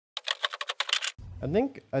I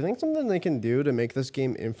think something they can do to make this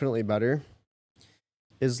game infinitely better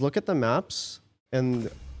is look at the maps and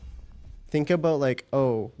think about like,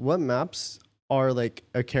 oh, what maps are like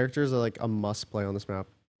a characters are like a must play on this map,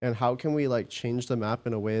 and how can we like change the map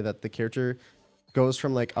in a way that the character goes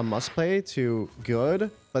from like a must play to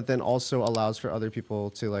good, but then also allows for other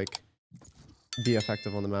people to like be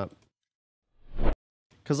effective on the map.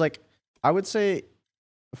 Because like I would say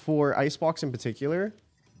for Icebox in particular,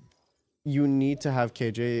 you need to have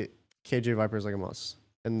KJ Vipers like a must,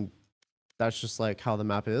 and that's just like how the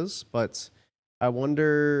map is. But I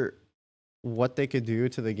wonder what they could do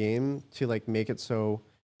to the game to like make it so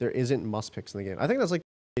there isn't must picks in the game. I think that's like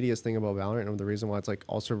the hideous thing about Valorant, and the reason why it's like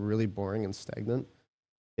also really boring and stagnant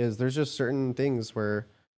is there's just certain things where,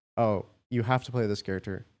 oh, you have to play this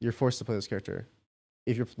character. You're forced to play this character.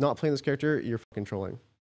 If you're not playing this character, you're fucking trolling.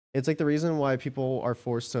 It's like the reason why people are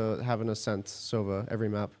forced to have an Ascent Sova every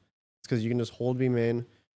map. It's because you can just hold B main,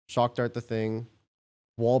 shock dart the thing,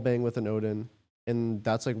 wall bang with an Odin, and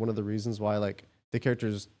that's like one of the reasons why like the character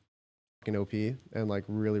is fucking OP and like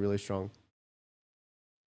really really strong.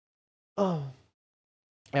 Oh,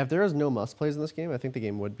 if there is no must plays in this game, I think the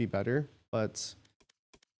game would be better, but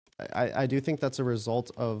I do think that's a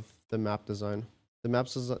result of the map design. The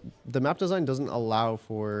map design doesn't allow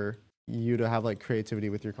for you to have like creativity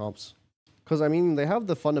with your comps. Because I mean, they have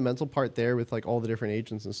the fundamental part there with like all the different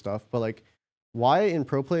agents and stuff, but like, why in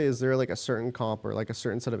pro play is there like a certain comp or like a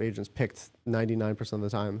certain set of agents picked 99% of the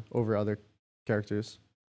time over other characters?